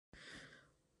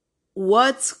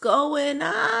What's going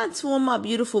on to all my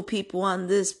beautiful people on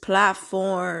this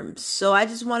platform? So I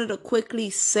just wanted to quickly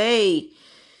say,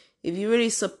 if you really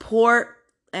support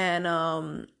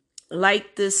and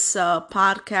like this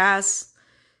podcast,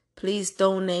 please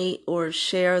donate or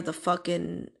share the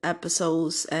fucking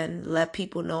episodes and let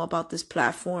people know about this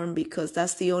platform, because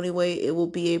that's the only way it will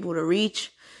be able to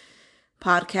reach.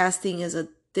 Podcasting is a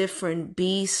different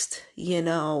beast,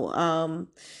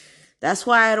 that's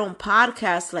why I don't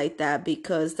podcast like that,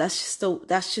 because that's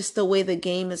just the way the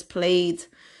game is played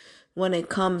when it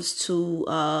comes to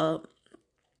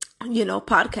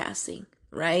podcasting,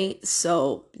 right?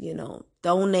 So,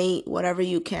 donate whatever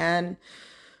you can,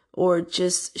 or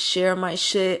just share my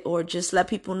shit, or just let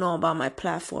people know about my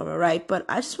platform, all right? But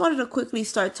I just wanted to quickly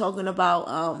start talking about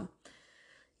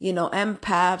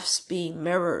empaths being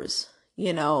mirrors.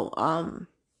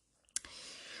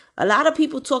 A lot of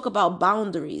people talk about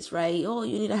boundaries, right? Oh,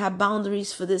 you need to have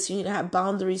boundaries for this, you need to have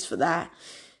boundaries for that.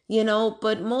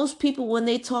 But most people, when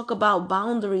they talk about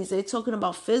boundaries, they're talking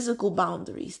about physical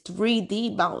boundaries,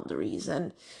 3D boundaries.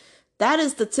 And that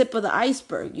is the tip of the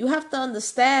iceberg. You have to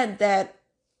understand that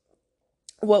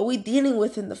what we're dealing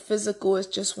with in the physical is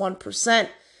just 1%.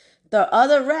 The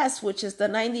other rest, which is the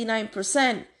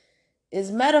 99%,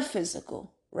 is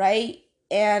metaphysical, right?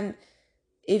 And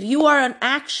if you are an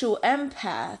actual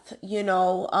empath,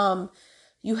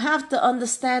 you have to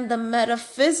understand the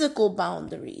metaphysical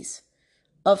boundaries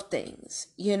of things,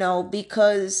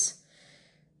 because,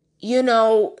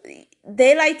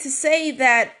 they like to say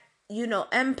that,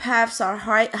 empaths are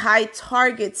high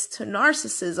targets to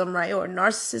narcissism, right? Or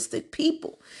narcissistic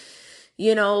people,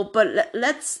 but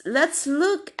let's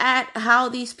look at how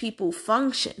these people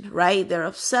function, right? They're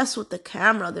obsessed with the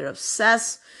camera. They're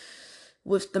obsessed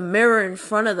with the mirror in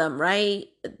front of them, right?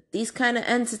 These kind of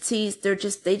entities, they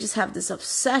just have this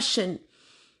obsession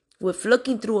with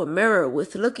looking through a mirror,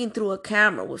 with looking through a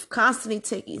camera, with constantly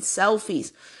taking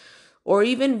selfies or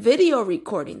even video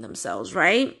recording themselves,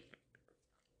 right?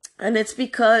 And it's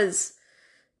because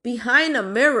behind a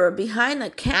mirror, behind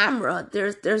a camera,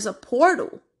 there's a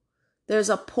portal. There's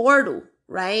a portal,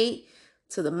 right?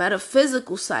 To the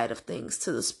metaphysical side of things,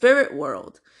 to the spirit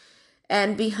world.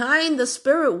 And behind the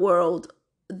spirit world,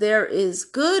 there is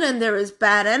good and there is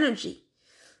bad energy,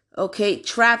 okay,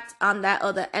 trapped on that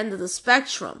other end of the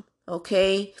spectrum,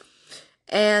 okay?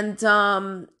 And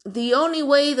the only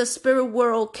way the spirit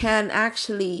world can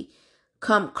actually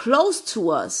come close to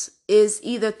us is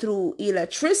either through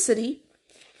electricity,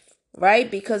 right?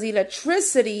 Because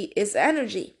electricity is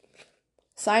energy.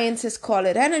 Scientists call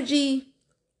it energy.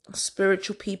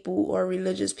 Spiritual people or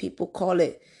religious people call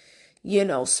it,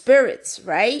 spirits,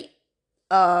 right?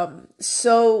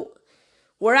 So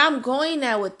where I'm going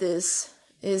at with this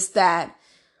is that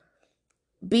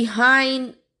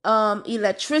behind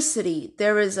electricity,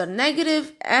 there is a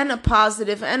negative and a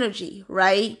positive energy,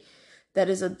 right? That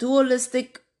is a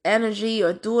dualistic energy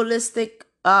or dualistic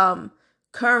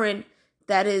current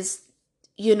that is,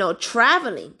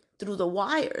 traveling through the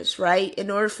wires, right?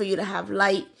 In order for you to have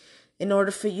light, in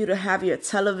order for you to have your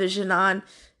television on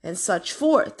and such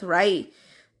forth, right?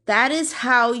 That is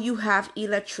how you have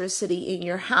electricity in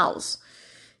your house.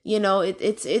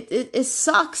 It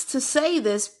sucks to say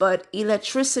this, but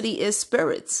electricity is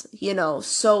spirits,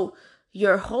 so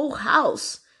your whole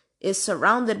house is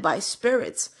surrounded by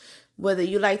spirits, whether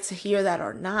you like to hear that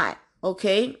or not,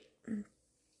 okay?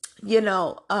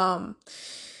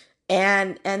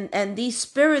 And these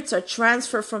spirits are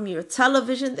transferred from your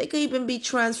television. They can even be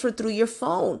transferred through your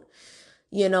phone.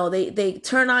 They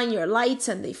turn on your lights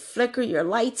and they flicker your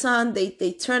lights on.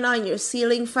 They turn on your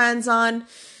ceiling fans on,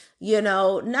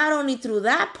 not only through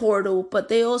that portal, but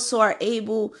they also are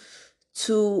able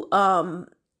to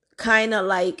kind of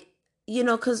like,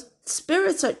 because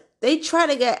spirits they try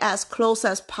to get as close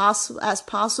as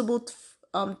possible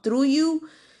through you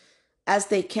as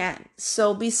they can.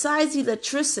 So besides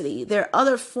electricity, their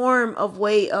other form of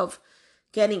way of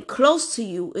getting close to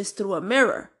you is through a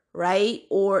mirror, right?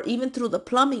 Or even through the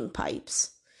plumbing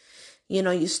pipes.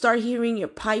 You start hearing your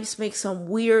pipes make some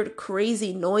weird,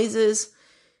 crazy noises,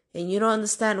 and you don't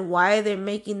understand why they're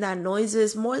making that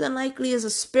noises. More than likely is a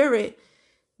spirit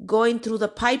going through the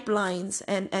pipelines,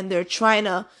 and they're trying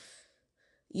to,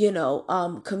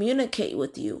 communicate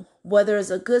with you, whether it's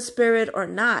a good spirit or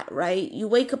not, right? You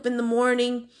wake up in the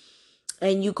morning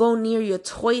and you go near your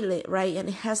toilet, right? And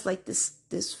it has like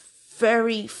this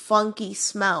very funky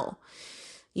smell.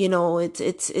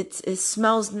 It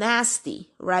smells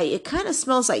nasty, right? It kind of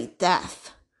smells like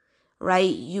death,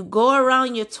 right? You go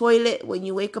around your toilet when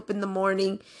you wake up in the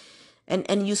morning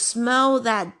and you smell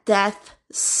that death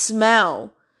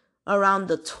smell, around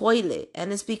the toilet.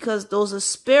 And it's because those are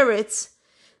spirits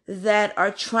that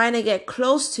are trying to get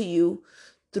close to you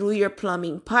through your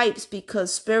plumbing pipes,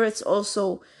 because spirits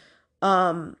also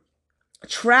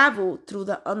travel through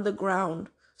the underground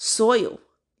soil.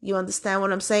 You understand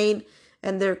what I'm saying?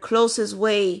 And their closest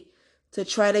way to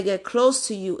try to get close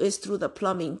to you is through the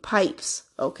plumbing pipes.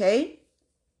 Okay?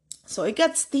 So it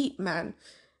gets deep, man.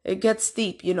 It gets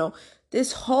deep.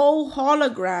 This whole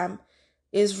hologram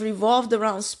is revolved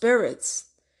around spirits.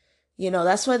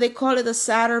 That's why they call it the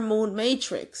Saturn moon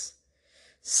matrix.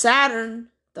 Saturn,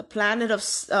 the planet of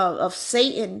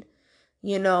Satan,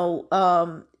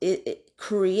 it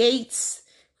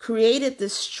created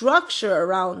this structure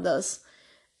around us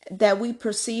that we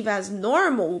perceive as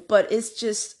normal, but it's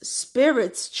just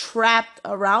spirits trapped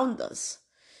around us.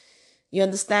 You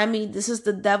understand me? This is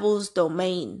the devil's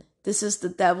domain. This is the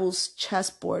devil's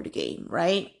chessboard game,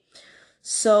 right?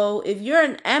 So if you're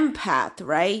an empath,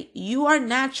 right, you are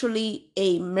naturally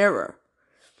a mirror.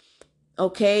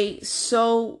 Okay,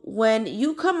 so when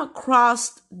you come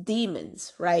across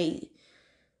demons, right,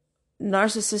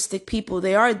 narcissistic people,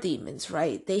 they are demons,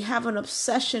 right? They have an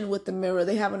obsession with the mirror.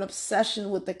 They have an obsession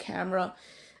with the camera,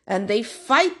 and they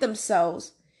fight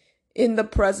themselves in the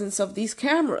presence of these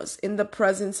cameras, in the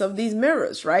presence of these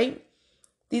mirrors, right?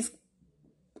 These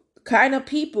kind of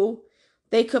people,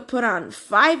 they could put on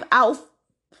 5 outfits.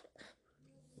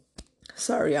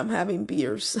 Sorry, I'm having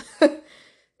beers.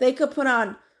 They could put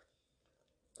on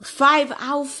 5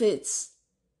 outfits,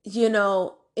 in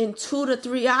 2 to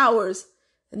 3 hours,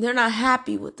 and they're not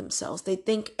happy with themselves. They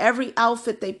think every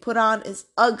outfit they put on is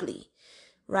ugly,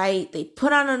 right? They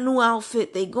put on a new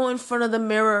outfit, they go in front of the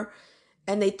mirror,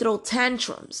 and they throw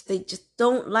tantrums. They just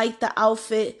don't like the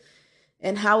outfit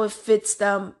and how it fits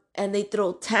them, and they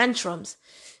throw tantrums.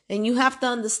 And you have to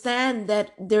understand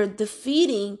that they're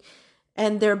defeating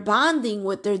and they're bonding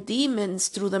with their demons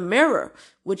through the mirror,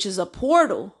 which is a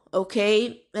portal,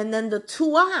 okay? And then the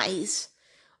 2 eyes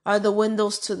are the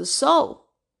windows to the soul.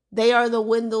 They are the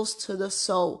windows to the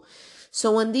soul.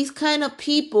 So when these kind of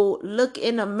people look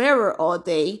in a mirror all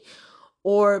day,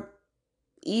 or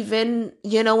even,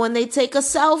 when they take a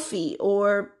selfie,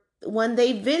 or when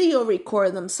they video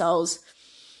record themselves,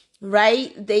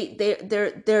 right?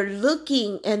 They're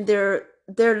looking, and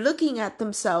they're looking at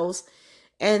themselves,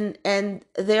 and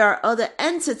there are other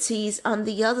entities on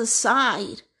the other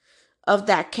side of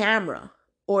that camera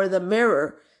or the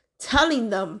mirror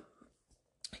telling them,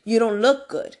 you don't look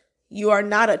good. You are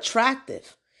not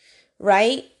attractive,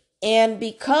 right? And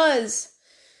because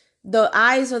the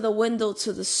eyes are the window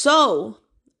to the soul,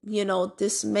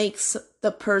 this makes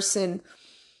the person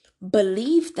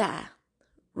believe that,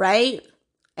 right?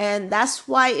 And that's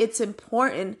why it's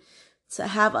important to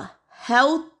have a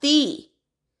healthy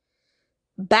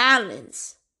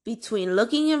balance between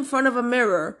looking in front of a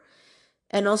mirror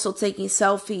and also taking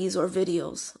selfies or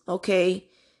videos, okay?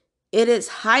 It is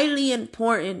highly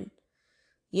important,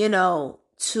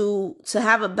 to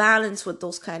have a balance with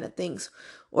those kind of things.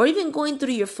 Or even going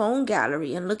through your phone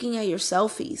gallery and looking at your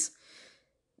selfies.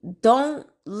 Don't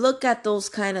look at those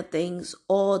kind of things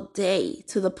all day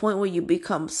to the point where you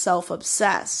become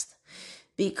self-obsessed,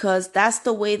 because that's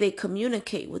the way they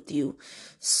communicate with you.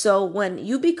 So when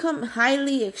you become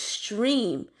highly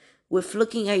extreme with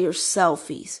looking at your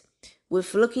selfies,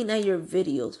 with looking at your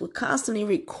videos, with constantly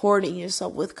recording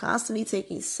yourself, with constantly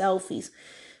taking selfies,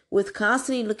 with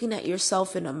constantly looking at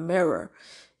yourself in a mirror,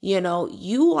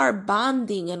 you are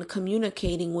bonding and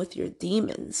communicating with your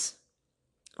demons,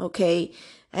 okay?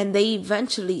 And they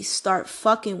eventually start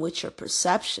fucking with your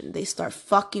perception. They start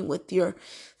fucking with your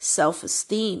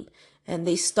self-esteem, and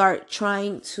they start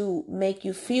trying to make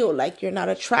you feel like you're not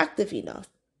attractive enough.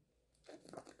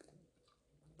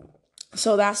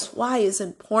 So that's why it's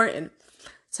important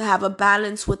to have a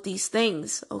balance with these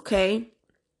things, okay?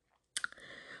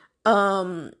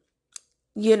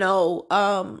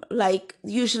 Like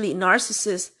usually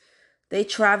narcissists, they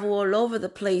travel all over the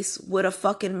place with a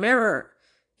fucking mirror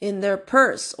in their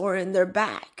purse or in their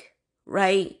bag,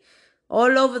 right?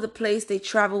 All over the place they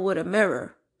travel with a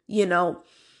mirror,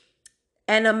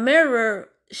 And a mirror,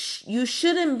 you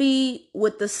shouldn't be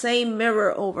with the same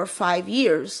mirror over 5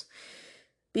 years,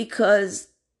 because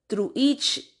through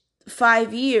each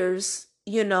 5 years,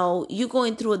 you're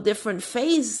going through a different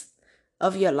phase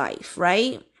of your life,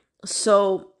 right?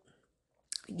 So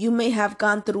you may have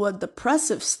gone through a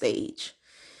depressive stage.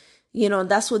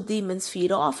 That's what demons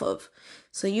feed off of.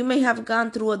 So you may have gone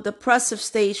through a depressive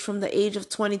stage from the age of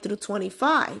 20 through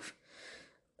 25.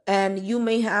 And you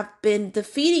may have been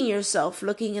defeating yourself,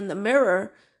 looking in the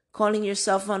mirror, calling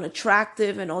yourself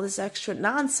unattractive and all this extra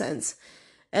nonsense.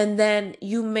 And then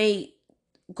you may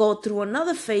go through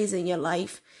another phase in your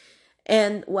life.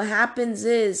 And what happens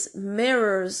is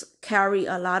mirrors carry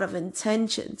a lot of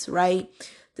intentions, right?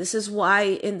 This is why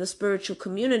in the spiritual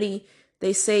community,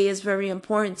 they say it's very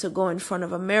important to go in front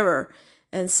of a mirror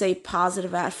and say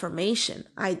positive affirmation.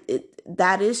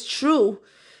 That is true,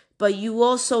 but you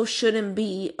also shouldn't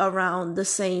be around the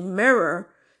same mirror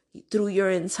through your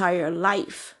entire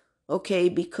life, okay?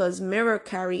 Because mirror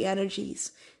carry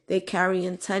energies, they carry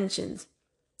intentions,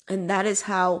 and that is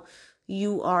how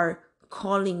you are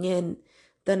calling in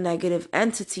the negative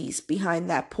entities behind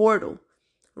that portal,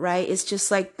 right? It's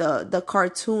just like the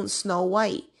cartoon Snow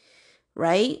White,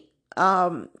 right?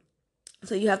 So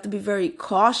you have to be very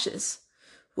cautious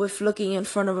with looking in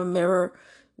front of a mirror,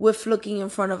 with looking in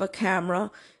front of a camera,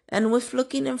 and with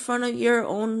looking in front of your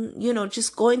own,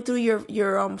 just going through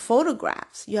your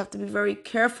photographs. You have to be very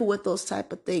careful with those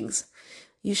type of things.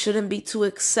 You shouldn't be too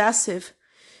excessive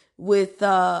with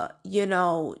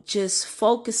just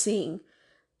focusing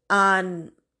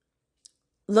on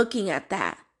looking at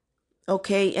that,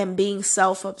 okay, and being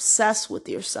self-obsessed with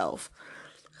yourself.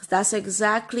 That's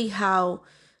exactly how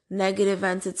negative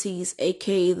entities,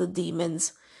 aka the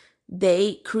demons,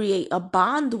 they create a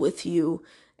bond with you,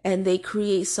 and they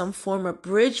create some form of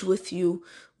bridge with you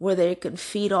where they can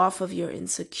feed off of your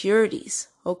insecurities,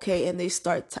 okay, and they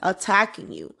start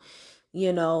attacking you,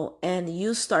 and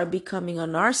you start becoming a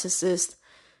narcissist,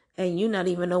 and you're not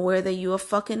even aware that you're a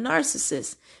fucking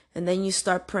narcissist. And then you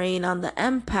start preying on the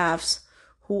empaths,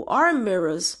 who are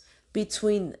mirrors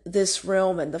between this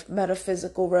realm and the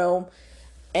metaphysical realm.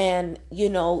 And,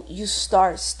 you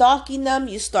start stalking them,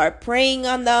 you start preying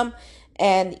on them,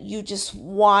 and you just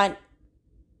want,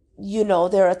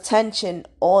 their attention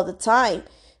all the time,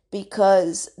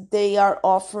 because they are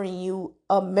offering you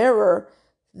a mirror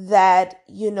that,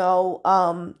 you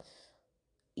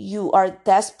are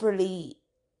desperately,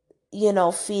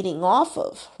 feeding off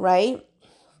of, right?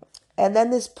 And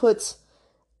then this puts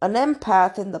an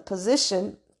empath in the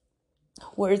position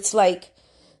where it's like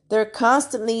they're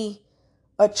constantly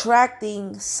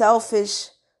attracting selfish,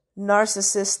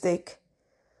 narcissistic,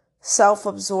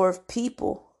 self-absorbed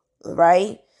people,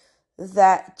 right?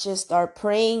 That just are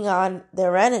preying on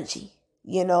their energy,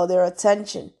 their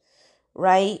attention,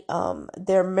 right?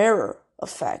 Their mirror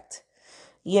effect,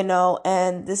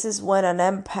 and this is when an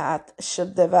empath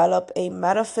should develop a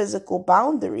metaphysical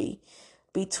boundary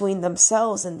between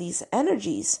themselves and these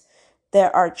energies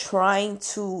that are trying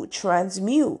to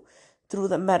transmute through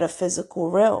the metaphysical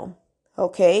realm,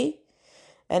 okay?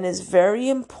 And it's very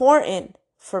important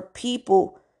for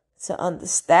people to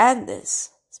understand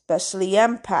this, especially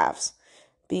empaths,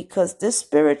 because this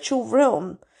spiritual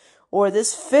realm, or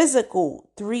this physical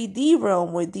 3D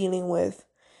realm we're dealing with,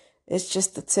 is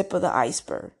just the tip of the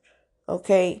iceberg,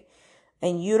 okay?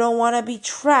 And you don't want to be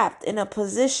trapped in a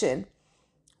position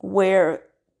where,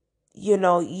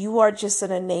 you are just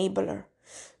an enabler.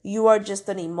 You are just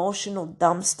an emotional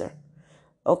dumpster,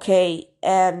 okay?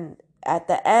 And at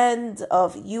the end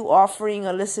of you offering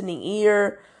a listening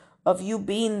ear, of you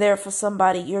being there for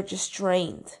somebody, you're just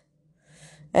drained.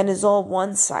 And it's all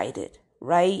one-sided,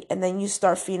 right? And then you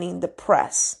start feeling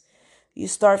depressed. You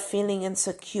start feeling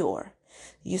insecure.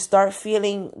 You start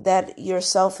feeling that your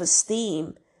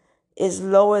self-esteem is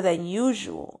lower than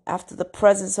usual after the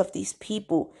presence of these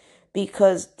people,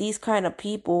 because these kind of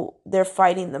people, they're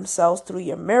fighting themselves through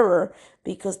your mirror,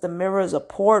 because the mirror is a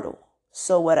portal.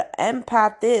 So what an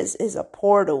empath is a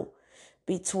portal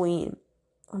between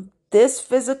this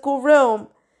physical realm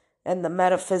and the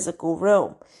metaphysical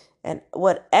realm. And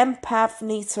what empath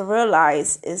needs to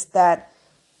realize is that,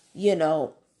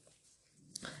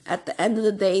 at the end of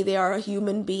the day, they are a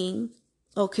human being,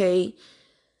 okay?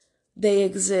 They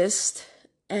exist,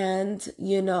 and,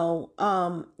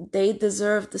 they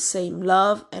deserve the same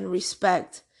love and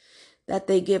respect that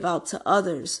they give out to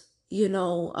others,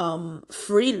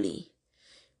 freely,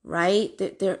 right?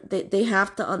 They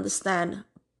have to understand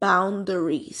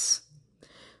boundaries,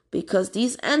 because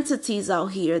these entities out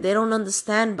here, they don't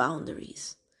understand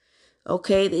boundaries,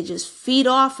 okay? They just feed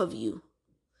off of you.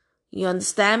 You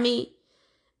understand me?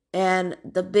 And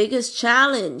the biggest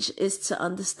challenge is to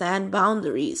understand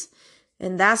boundaries.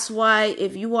 And that's why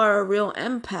if you are a real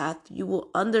empath, you will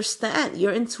understand.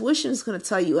 Your intuition is going to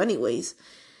tell you anyways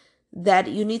that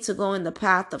you need to go in the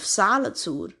path of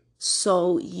solitude,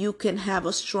 so you can have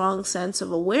a strong sense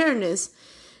of awareness,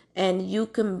 and you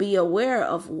can be aware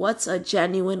of what's a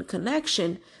genuine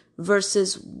connection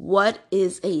versus what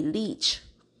is a leech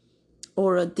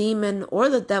or a demon or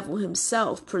the devil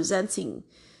himself presenting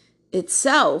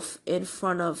itself in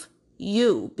front of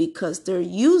you, because they're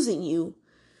using you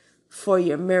for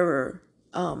your mirror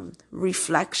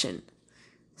reflection,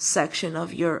 section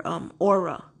of your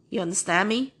aura. You understand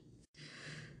me?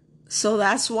 So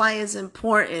that's why it's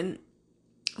important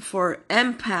for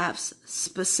empaths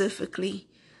specifically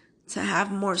to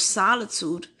have more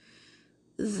solitude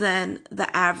than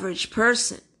the average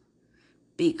person,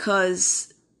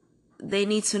 because they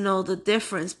need to know the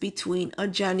difference between a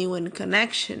genuine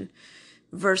connection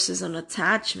versus an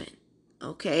attachment.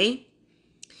 Okay?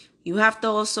 You have to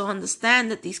also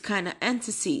understand that these kind of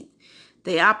entities,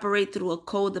 they operate through a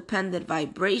codependent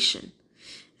vibration.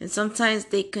 And sometimes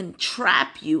they can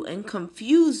trap you and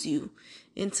confuse you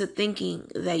into thinking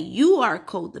that you are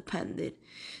codependent,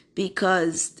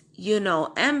 because,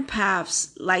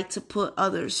 empaths like to put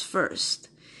others first.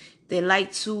 They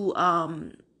like to,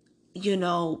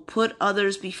 put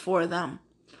others before them,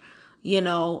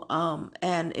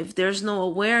 and if there's no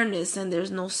awareness and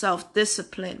there's no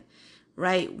self-discipline,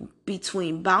 right,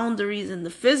 between boundaries in the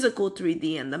physical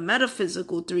 3D and the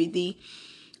metaphysical 3D,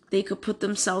 they could put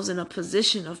themselves in a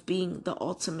position of being the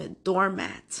ultimate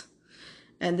doormat.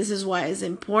 And this is why it's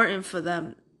important for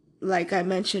them, like I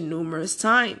mentioned numerous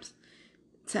times,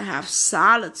 to have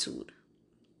solitude.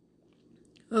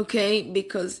 Okay?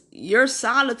 Because your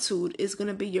solitude is going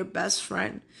to be your best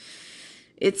friend.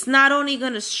 It's not only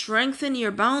going to strengthen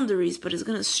your boundaries, but it's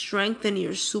going to strengthen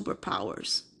your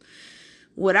superpowers.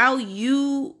 Without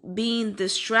you being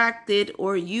distracted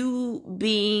or you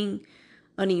being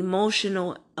an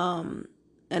emotional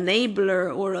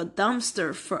enabler or a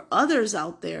dumpster for others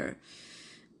out there,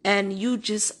 and you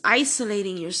just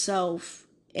isolating yourself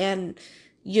and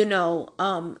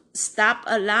stop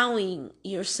allowing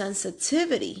your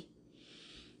sensitivity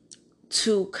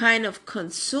to kind of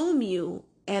consume you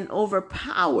and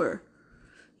overpower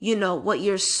what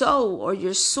your soul or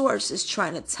your source is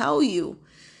trying to tell you.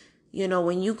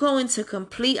 When you go into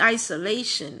complete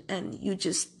isolation and you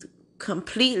just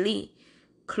completely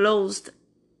closed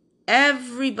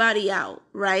everybody out,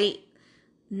 right?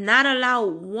 Not allow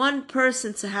one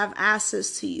person to have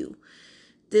access to you.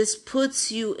 This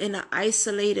puts you in an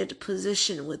isolated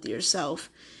position with yourself.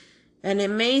 And it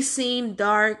may seem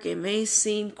dark, it may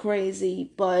seem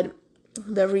crazy, but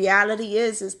the reality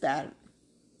is that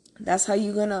that's how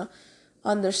you're going to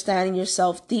understand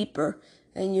yourself deeper,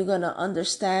 and you're going to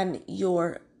understand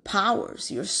your powers,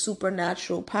 your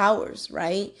supernatural powers,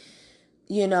 right?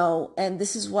 And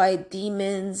this is why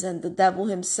demons and the devil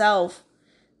himself,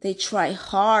 they try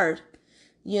hard,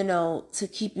 to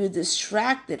keep you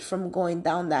distracted from going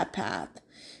down that path,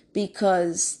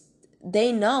 because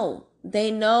they know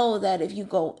that if you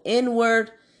go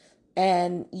inward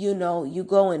and, you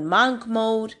go in monk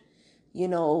mode,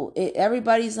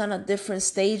 everybody's on a different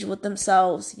stage with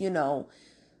themselves,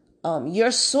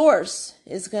 your source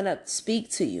is going to speak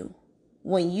to you.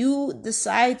 When you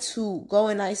decide to go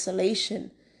in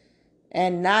isolation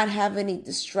and not have any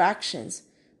distractions,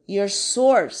 your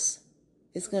source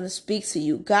is going to speak to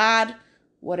you. God,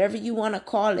 whatever you want to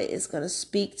call it, is going to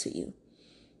speak to you.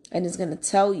 And it's going to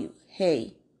tell you,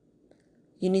 hey,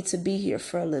 you need to be here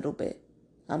for a little bit.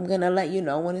 I'm going to let you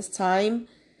know when it's time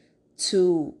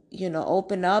to,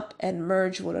 open up and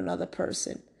merge with another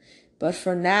person. But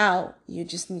for now, you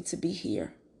just need to be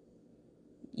here.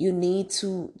 You need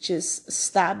to just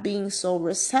stop being so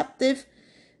receptive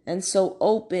and so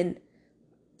open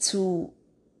to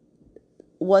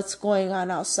what's going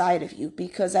on outside of you.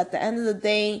 Because at the end of the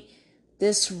day,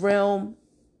 this realm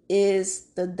is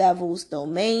the devil's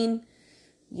domain.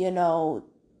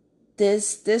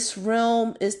 This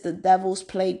realm is the devil's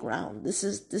playground. This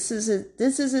is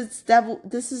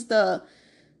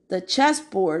the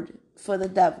chessboard for the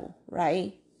devil,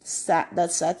 right? The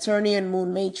Saturnian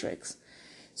moon matrix.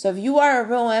 So if you are a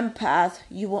real empath,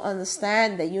 you will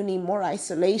understand that you need more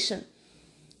isolation.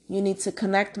 You need to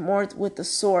connect more with the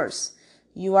source.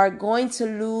 You are going to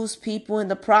lose people in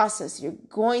the process. You're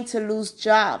going to lose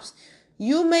jobs.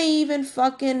 You may even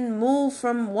fucking move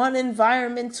from one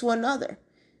environment to another.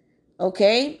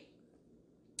 Okay?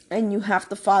 And you have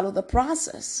to follow the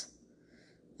process.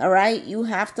 All right? You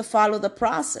have to follow the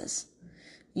process.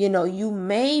 You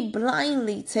may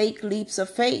blindly take leaps of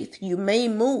faith. You may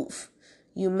move.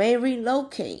 You may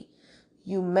relocate.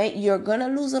 You're going to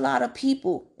lose a lot of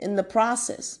people in the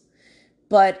process.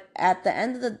 But at the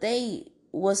end of the day,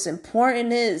 what's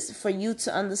important is for you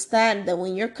to understand that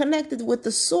when you're connected with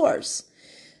the source,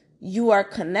 you are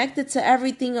connected to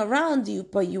everything around you,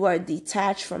 but you are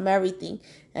detached from everything.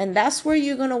 And that's where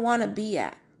you're going to want to be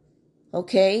at.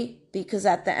 Okay? Because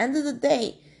at the end of the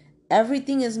day,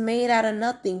 everything is made out of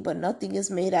nothing, but nothing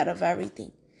is made out of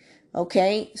everything.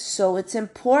 Okay? So it's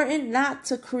important not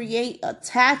to create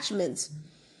attachments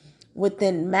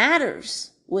within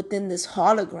matters within this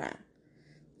hologram.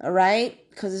 All right?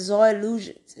 Because it's all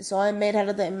illusions. It's all made out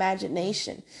of the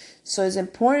imagination. So it's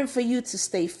important for you to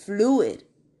stay fluid.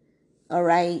 All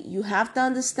right? You have to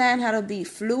understand how to be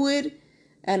fluid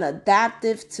and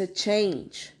adaptive to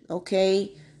change.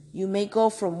 Okay? You may go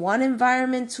from one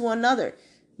environment to another.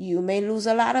 You may lose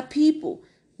a lot of people.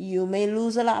 You may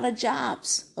lose a lot of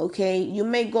jobs. Okay? You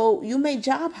may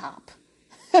job hop.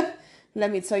 Let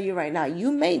me tell you right now,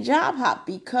 you may job hop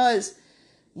because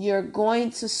you're going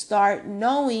to start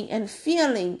knowing and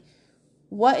feeling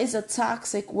what is a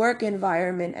toxic work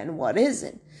environment and what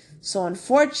isn't. So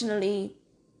unfortunately,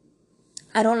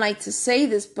 I don't like to say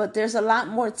this, but there's a lot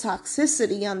more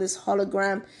toxicity on this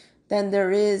hologram than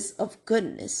there is of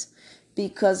goodness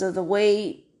because of the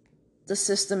way the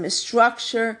system is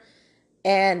structured.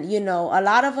 And, a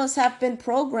lot of us have been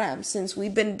programmed since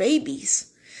we've been babies.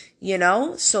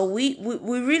 So we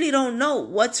really don't know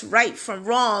what's right from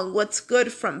wrong, what's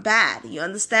good from bad. You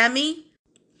understand me?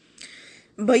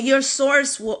 But your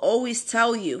source will always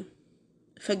tell you.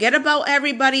 Forget about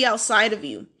everybody outside of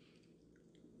you.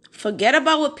 Forget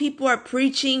about what people are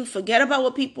preaching. Forget about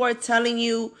what people are telling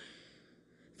you.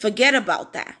 Forget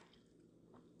about that.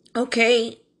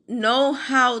 Okay? Know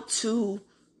how to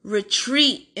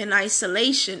retreat in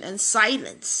isolation and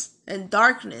silence and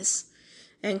darkness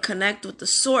and connect with the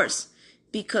source,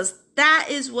 because that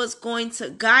is what's going to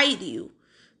guide you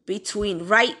between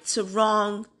right to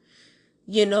wrong,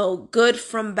 good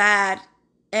from bad,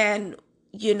 and,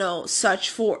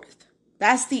 such forth.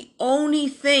 That's the only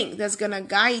thing that's going to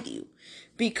guide you,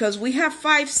 because we have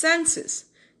 5 senses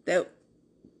that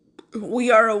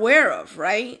we are aware of,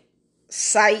 right?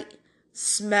 Sight,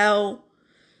 smell,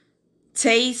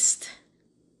 taste,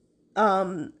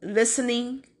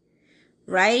 listening,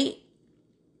 right?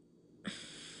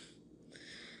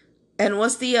 And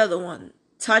what's the other one?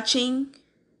 Touching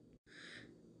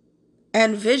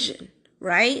and vision,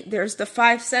 right? There's the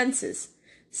 5 senses.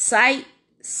 Sight,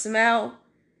 smell,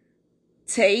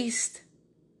 taste.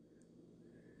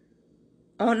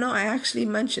 Oh no, I actually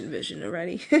mentioned vision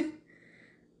already.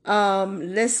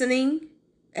 Listening.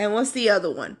 And what's the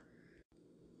other one?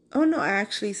 Oh no, I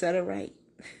actually said it right.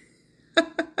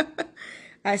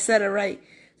 I said it right.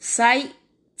 Sight,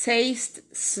 taste,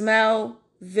 smell,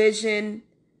 vision,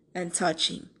 and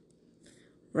touching.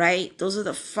 Right? Those are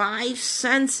the 5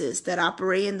 senses that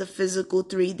operate in the physical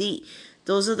 3D.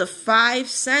 Those are the 5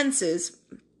 senses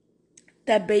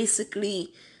that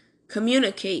basically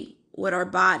communicate with our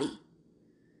body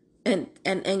and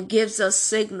gives us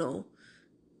signal,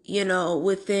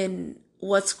 within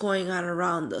what's going on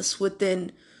around us,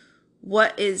 within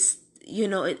what is, these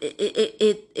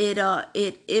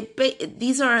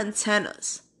are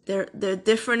antennas. They're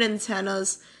different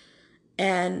antennas.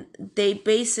 And they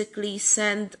basically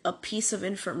send a piece of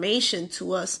information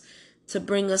to us to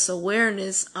bring us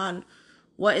awareness on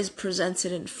what is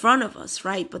presented in front of us,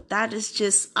 right? But that is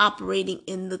just operating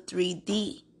in the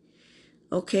 3D.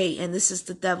 Okay, and this is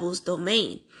the devil's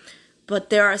domain. But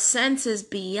there are senses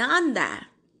beyond that.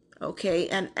 Okay,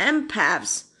 and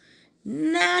empaths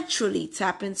naturally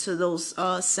tap into those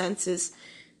senses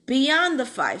beyond the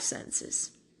 5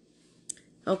 senses.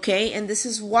 Okay, and this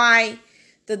is why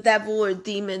the devil or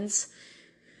demons,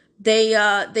 they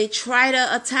try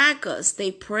to attack us.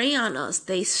 They prey on us.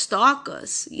 They stalk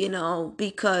us,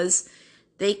 because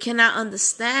they cannot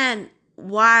understand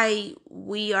why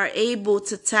we are able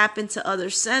to tap into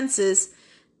other senses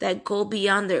that go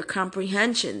beyond their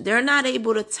comprehension. They're not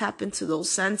able to tap into those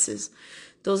senses.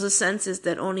 Those are senses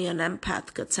that only an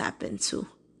empath could tap into.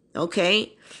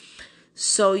 Okay?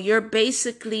 So you're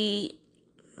basically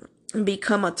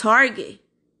become a target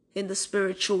in the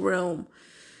spiritual realm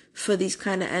for these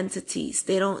kind of entities.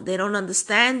 They don't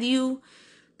understand you.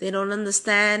 They don't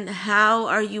understand how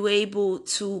are you able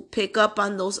to pick up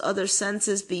on those other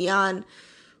senses beyond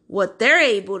what they're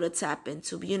able to tap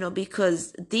into,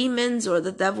 because demons or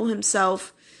the devil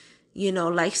himself,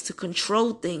 likes to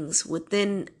control things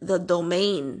within the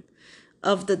domain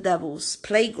of the devil's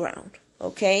playground.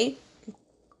 Okay?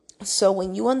 So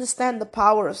when you understand the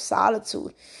power of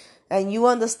solitude, and you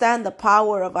understand the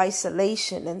power of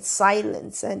isolation and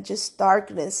silence and just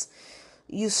darkness,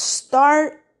 you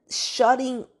start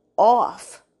shutting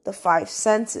off the 5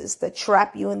 senses that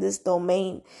trap you in this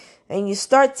domain. And you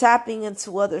start tapping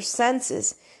into other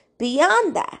senses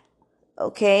beyond that.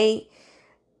 Okay?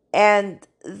 And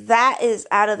that is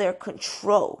out of their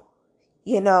control.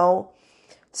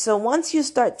 So once you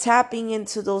start tapping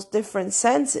into those different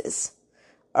senses,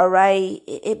 all right,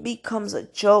 it becomes a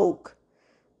joke.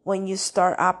 When you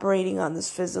start operating on this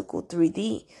physical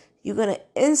 3D, you're going to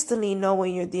instantly know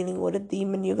when you're dealing with a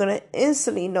demon. You're going to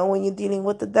instantly know when you're dealing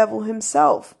with the devil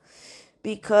himself.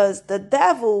 because the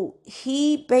devil,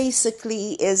 he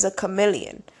basically is a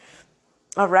chameleon.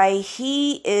 All right.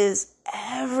 He is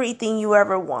everything you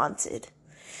ever wanted,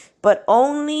 but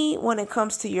only when it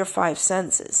comes to your five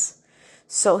senses.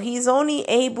 So he's only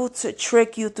able to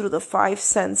trick you through the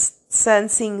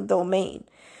sensing domain,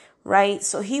 right?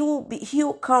 So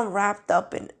he'll come wrapped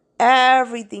up in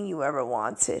everything you ever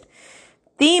wanted.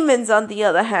 Demons, on the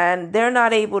other hand, they're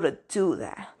not able to do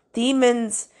that.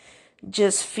 Demons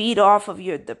just feed off of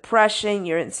your depression,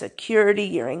 your insecurity,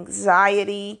 your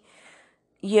anxiety,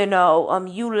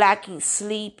 you lacking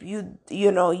sleep, you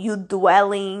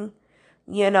dwelling,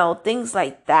 things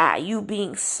like that, you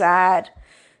being sad.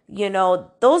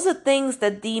 Those are things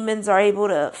that demons are able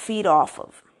to feed off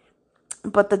of.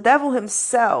 But the devil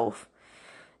himself,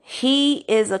 he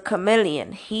is a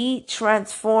chameleon. He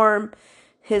transformed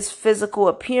his physical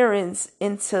appearance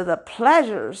into the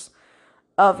pleasures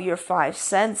of your five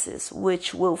senses,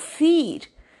 which will feed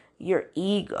your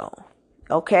ego.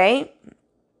 Okay?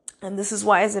 And this is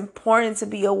why it's important to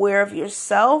be aware of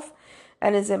yourself,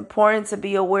 and it's important to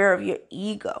be aware of your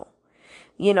ego.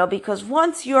 Because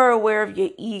once you're aware of your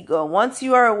ego, once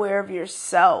you are aware of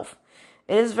yourself,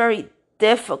 it is very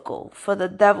difficult for the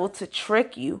devil to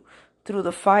trick you through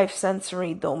the five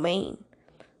sensory domain.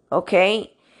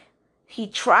 Okay? He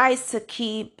tries to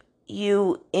keep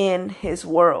you in his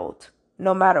world,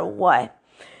 no matter what.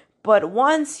 But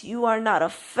once you are not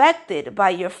affected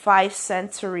by your five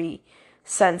sensory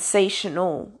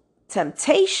sensational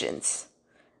temptations,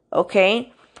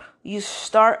 okay, you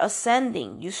start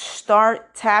ascending, you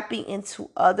start tapping into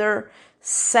other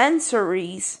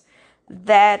sensories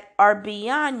that are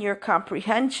beyond your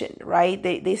comprehension, right?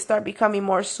 They start becoming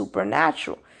more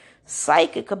supernatural,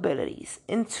 psychic abilities,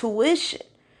 intuition.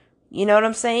 You know what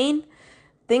I'm saying?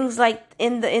 Things like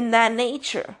in that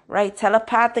nature, right?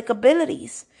 Telepathic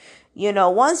abilities.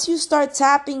 Once you start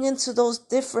tapping into those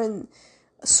different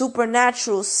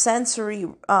supernatural sensory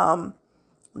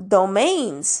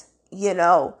domains,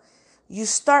 you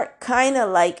start kind of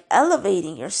like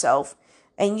elevating yourself,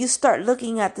 and you start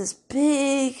looking at this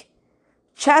big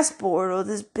chessboard or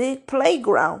this big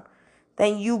playground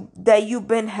that you've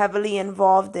been heavily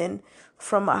involved in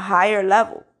from a higher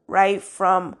level, right?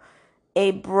 From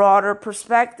a broader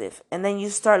perspective. And then you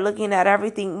start looking at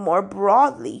everything more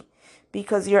broadly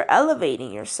because you're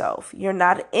elevating yourself. You're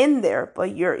not in there,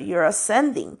 but you're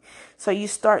ascending. So you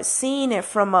start seeing it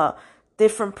from a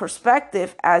different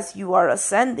perspective as you are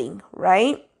ascending,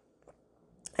 right?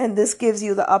 And this gives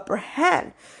you the upper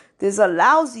hand. This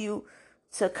allows you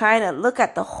to kind of look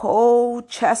at the whole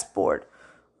chessboard,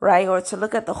 right? Or to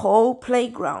look at the whole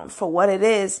playground for what it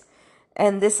is.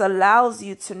 And this allows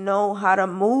you to know how to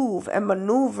move and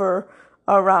maneuver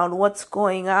around what's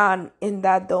going on in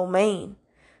that domain.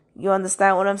 You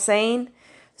understand what I'm saying?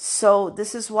 So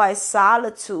this is why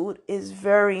solitude is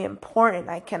very important.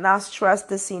 I cannot stress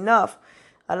this enough.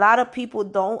 A lot of people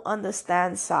don't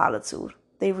understand solitude.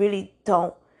 They really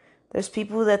don't. There's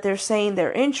people that they're saying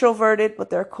they're introverted, but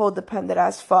they're codependent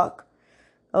as fuck.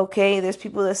 Okay? There's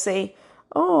people that say,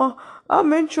 oh,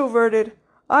 I'm introverted.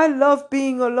 I love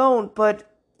being alone. But,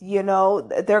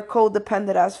 they're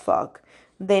codependent as fuck.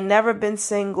 They never been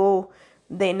single.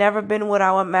 They never been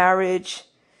without a marriage.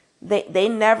 They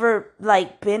never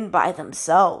been by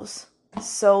themselves.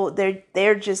 So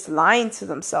they're just lying to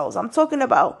themselves. I'm talking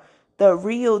about the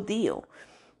real deal.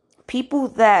 People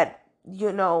that,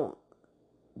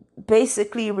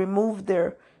 basically removed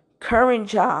their current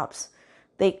jobs.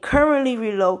 They currently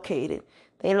relocated.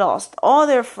 They lost all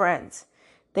their friends.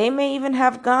 They may even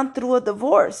have gone through a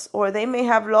divorce, or they may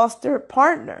have lost their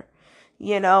partner.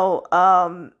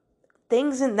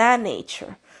 Things in that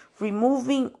nature.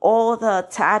 Removing all the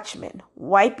attachment,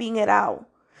 wiping it out,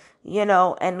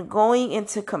 and going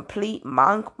into complete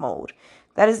monk mode.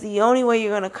 That is the only way you're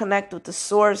going to connect with the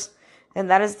source. And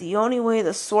that is the only way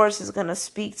the source is going to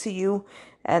speak to you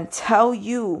and tell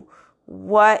you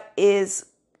what is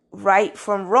right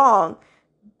from wrong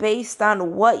based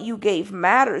on what you gave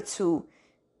matter to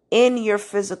in your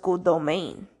physical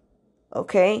domain.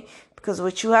 Okay? Because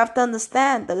what you have to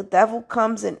understand, the devil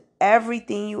comes in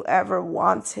everything you ever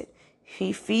wanted.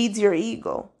 He feeds your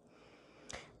ego,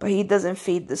 but he doesn't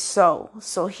feed the soul.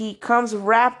 So he comes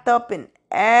wrapped up in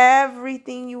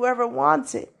everything you ever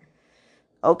wanted.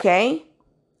 Okay?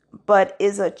 But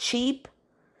is a cheap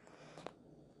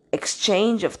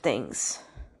exchange of things.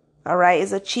 All right?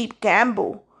 Is a cheap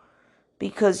gamble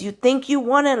because you think you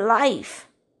wanted life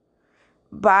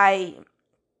by,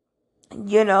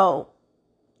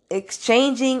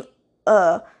 exchanging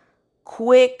a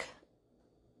quick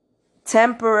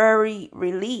temporary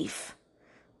relief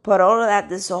But all of that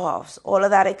dissolves, all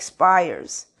of that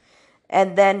expires.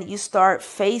 And then you start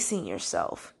facing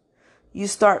yourself. You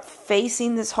start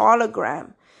facing this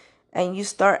hologram, and you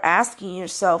start asking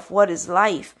yourself, what is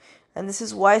life? And this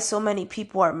is why so many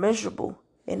people are miserable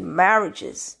in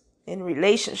marriages, in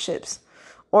relationships,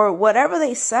 or whatever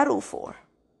they settle for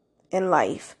in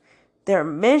life. They're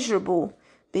miserable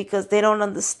because they don't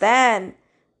understand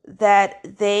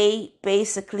that they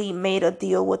basically made a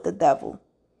deal with the devil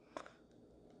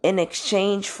in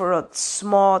exchange for a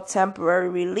small temporary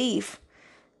relief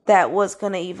that was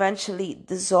going to eventually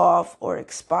dissolve or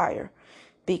expire.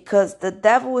 Because the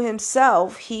devil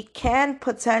himself, he can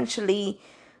potentially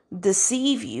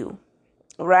deceive you,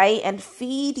 right? And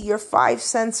feed your five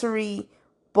sensory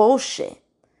bullshit,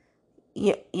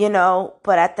 you know,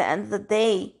 but at the end of the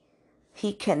day,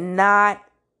 he cannot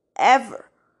ever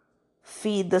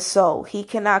feed the soul. He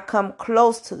cannot come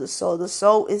close to the soul. The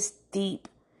soul is deep.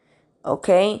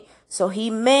 Okay? So he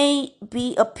may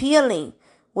be appealing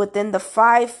within the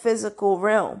five physical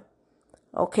realm.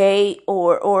 Okay?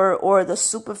 Or the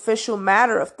superficial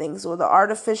matter of things, or the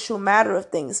artificial matter of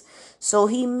things. So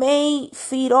he may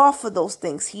feed off of those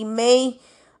things. He may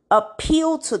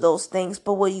appeal to those things.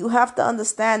 But what you have to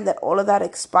understand, that all of that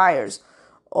expires.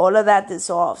 All of that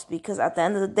dissolves. Because at the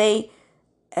end of the day,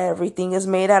 everything is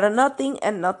made out of nothing,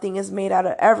 and nothing is made out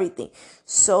of everything.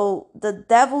 So the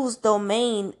devil's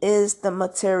domain is the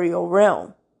material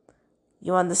realm.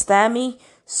 You understand me?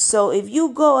 So if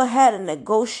you go ahead and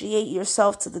negotiate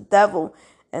yourself to the devil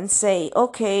and say,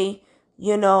 okay,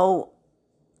 you know,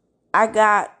 I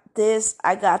got this,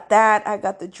 I got that, I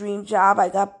got the dream job, I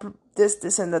got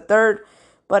this, and the third,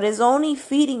 but it's only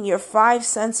feeding your five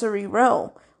sensory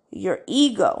realm, your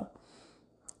ego.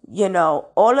 You know,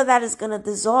 all of that is going to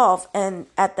dissolve. And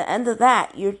at the end of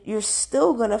that, you're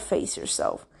still going to face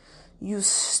yourself. You're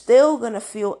still going to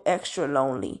feel extra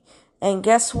lonely. And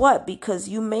guess what? Because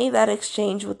you made that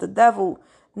exchange with the devil,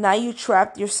 now you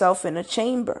trapped yourself in a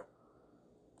chamber.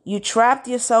 You trapped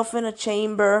yourself in a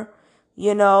chamber,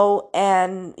 you know,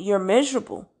 and you're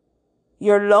miserable.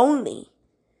 You're lonely.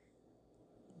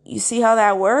 You see how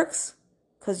that works?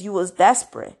 Because you was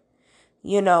desperate,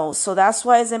 you know. So that's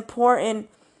why it's important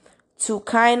to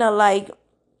kind of like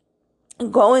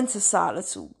go into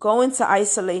solitude, go into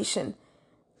isolation,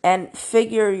 and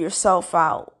figure yourself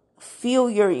out. Feel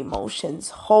your emotions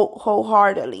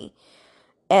wholeheartedly,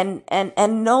 and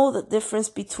know the difference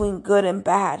between good and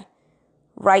bad,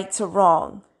 right to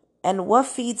wrong, and what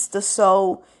feeds the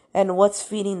soul and what's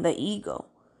feeding the ego.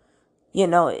 You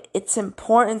know, it's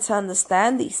important to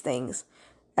understand these things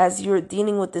as you're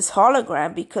dealing with this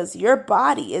hologram, because your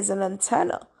body is an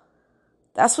antenna.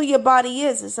 That's what your body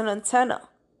is. It's an antenna.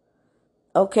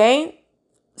 Okay?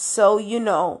 So, you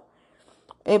know,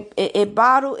 it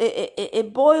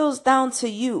boils down to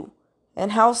you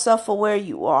and how self-aware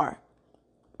you are.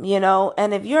 You know,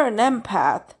 and if you're an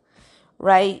empath,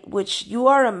 right, which you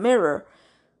are a mirror,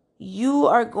 you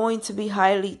are going to be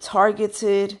highly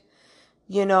targeted.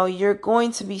 You know, you're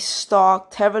going to be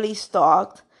stalked, heavily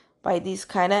stalked by these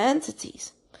kind of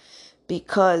entities,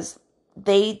 because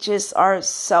they just are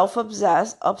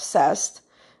obsessed,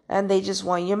 and they just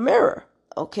want your mirror,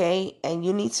 okay? And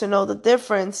you need to know the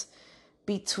difference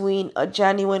between a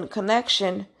genuine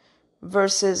connection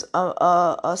versus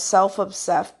a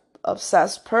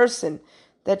self-obsessed person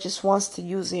that just wants to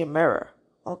use your mirror,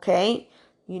 okay?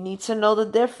 You need to know the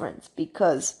difference,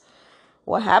 because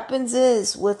what happens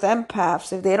is with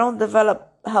empaths, if they don't develop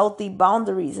healthy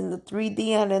boundaries in the 3D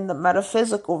and in the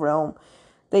metaphysical realm,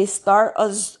 they start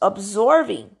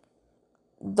absorbing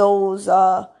those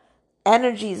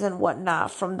energies and whatnot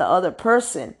from the other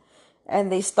person,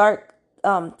 and they start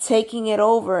taking it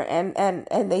over,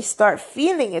 and they start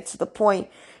feeling it to the point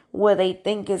where they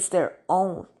think it's their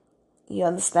own. You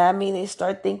understand me? They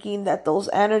start thinking that those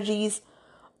energies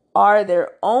are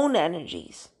their own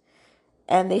energies,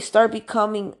 and they start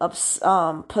becoming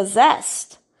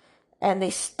possessed, and they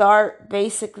start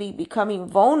basically becoming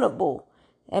vulnerable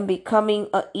and becoming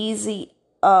an easy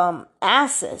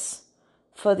access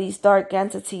for these dark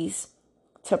entities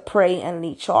to prey and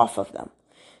leech off of them.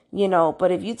 You know,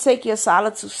 but if you take your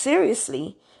solitude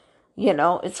seriously, you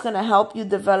know, it's going to help you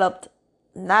develop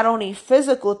not only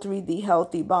physical 3D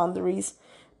healthy boundaries,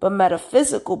 but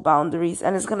metaphysical boundaries.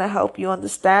 And it's going to help you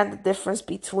understand the difference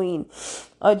between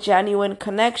a genuine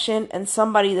connection and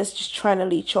somebody that's just trying to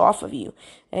leech off of you,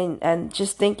 and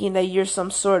just thinking that you're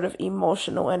some sort of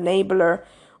emotional enabler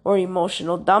or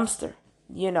emotional dumpster,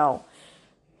 you know.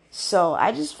 So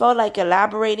I just felt like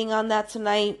elaborating on that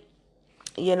tonight.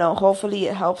 You know, hopefully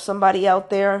it helps somebody out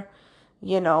there,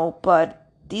 you know, but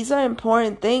these are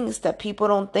important things that people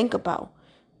don't think about.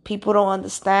 People don't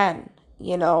understand,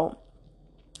 you know.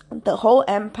 The whole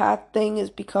empath thing is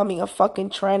becoming a fucking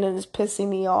trend and it's pissing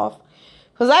me off.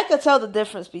 Because I could tell the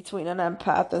difference between an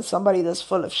empath and somebody that's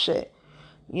full of shit,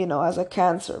 you know, as a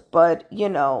Cancer. But, you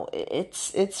know,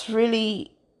 it's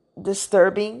really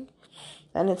disturbing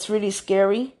and it's really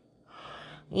scary,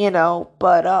 you know.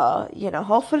 But, you know,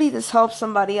 hopefully this helps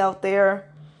somebody out there.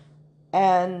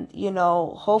 And, you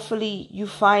know, hopefully you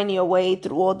find your way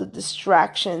through all the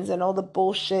distractions and all the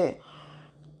bullshit,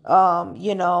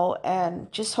 you know,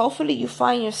 and just hopefully you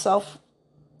find yourself,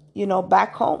 you know,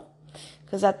 back home.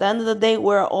 Because at the end of the day,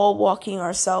 we're all walking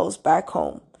ourselves back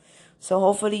home. So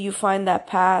hopefully you find that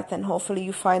path and hopefully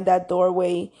you find that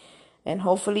doorway and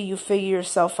hopefully you figure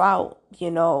yourself out,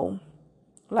 you know.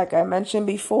 Like I mentioned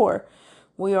before,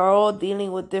 we are all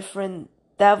dealing with different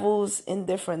devils in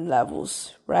different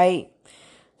levels, right?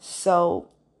 So,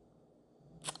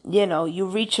 you know, you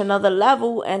reach another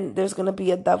level and there's going to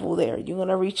be a devil there. You're going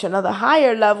to reach another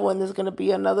higher level and there's going to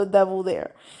be another devil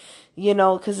there, you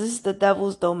know, because this is the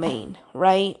devil's domain,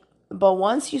 right? But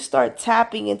once you start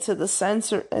tapping into the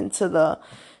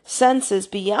senses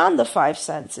beyond the five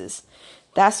senses,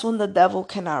 that's when the devil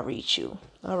cannot reach you.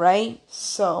 All right.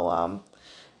 So,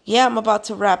 yeah, I'm about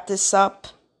to wrap this up.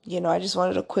 You know, I just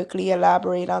wanted to quickly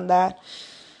elaborate on that.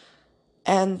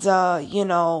 And, you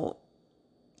know,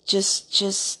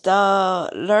 just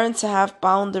learn to have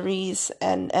boundaries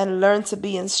and learn to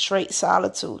be in straight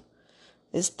solitude.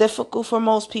 It's difficult for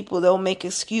most people. They'll make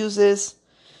excuses.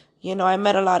 You know, I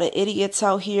met a lot of idiots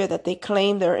out here that they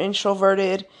claim they're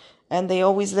introverted and they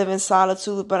always live in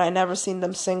solitude, but I never seen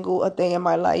them single a day in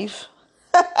my life.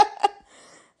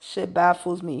 Shit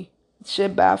baffles me.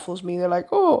 They're like,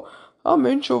 oh, I'm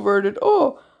introverted.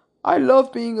 Oh, I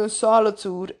love being in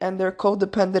solitude. And they're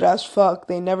codependent as fuck.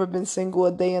 They never been single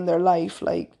a day in their life.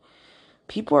 Like,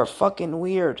 people are fucking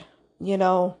weird, you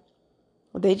know.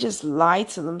 They just lie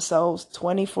to themselves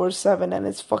 24/7 and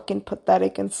it's fucking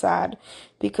pathetic and sad.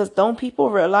 Because don't people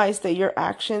realize that your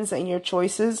actions and your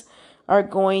choices are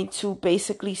going to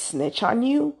basically snitch on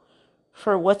you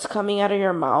for what's coming out of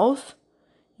your mouth?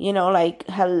 You know, like,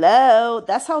 hello,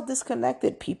 that's how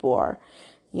disconnected people are.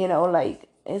 You know, like,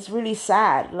 it's really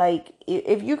sad. Like,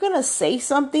 if you're going to say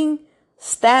something,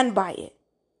 stand by it.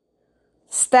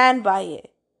 Stand by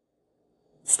it.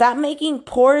 Stop making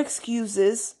poor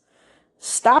excuses.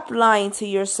 Stop lying to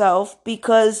yourself,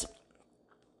 because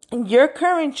your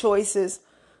current choices,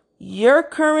 your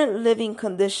current living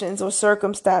conditions or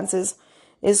circumstances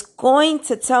is going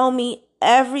to tell me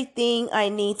everything I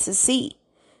need to see.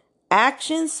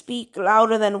 Actions speak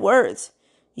louder than words.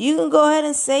 You can go ahead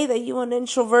and say that you're an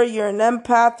introvert, you're an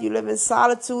empath, you live in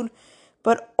solitude,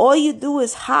 but all you do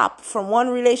is hop from one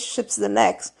relationship to the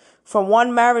next, from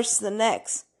one marriage to the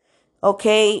next,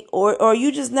 okay? Or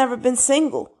you just never been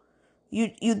single.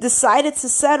 You decided to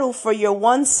settle for your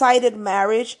one-sided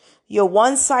marriage, your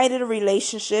one-sided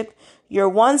relationship, your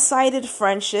one-sided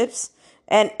friendships,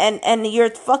 and you're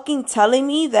fucking telling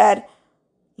me that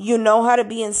you know how to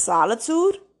be in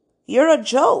solitude? You're a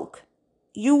joke.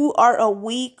 You are a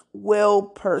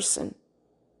weak-willed person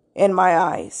in my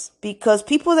eyes. Because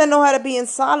people that know how to be in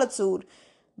solitude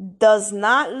does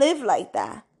not live like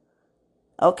that.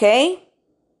 Okay?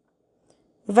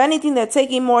 If anything, they're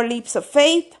taking more leaps of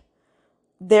faith.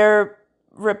 They're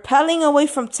repelling away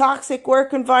from toxic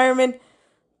work environment,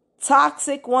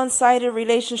 toxic one-sided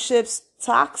relationships,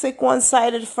 toxic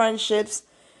one-sided friendships,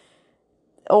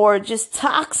 or just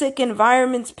toxic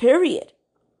environments, period.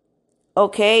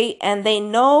 Okay? And they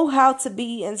know how to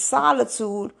be in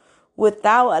solitude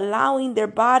without allowing their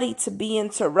body to be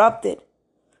interrupted.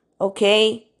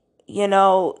 Okay? You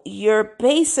know, you're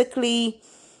basically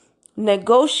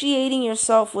negotiating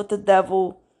yourself with the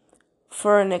devil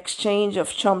for an exchange of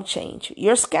chump change.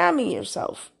 You're scamming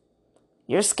yourself.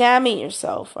 You're scamming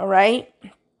yourself, all right?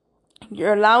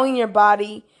 You're allowing your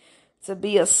body to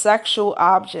be a sexual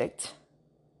object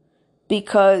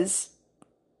because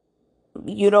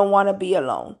you don't want to be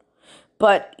alone.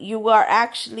 But you are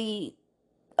actually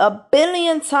a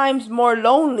billion times more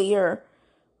lonelier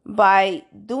by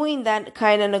doing that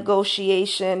kind of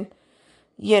negotiation,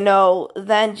 you know,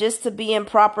 than just to be in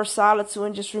proper solitude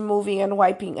and just removing and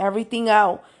wiping everything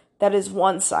out that is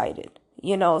one-sided,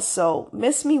 you know. So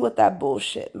miss me with that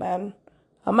bullshit, man.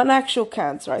 I'm an actual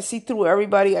Cancer. I see through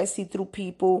everybody. I see through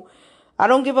people. I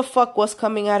don't give a fuck what's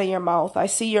coming out of your mouth. I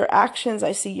see your actions.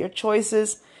 I see your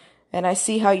choices. And I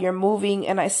see how you're moving.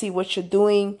 And I see what you're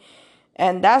doing.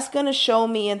 And that's going to show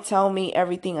me and tell me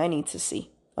everything I need to see.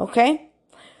 Okay?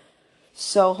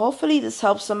 So hopefully this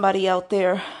helps somebody out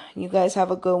there. You guys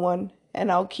have a good one.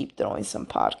 And I'll keep throwing some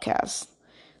podcasts.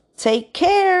 Take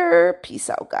care. Peace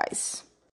out, guys.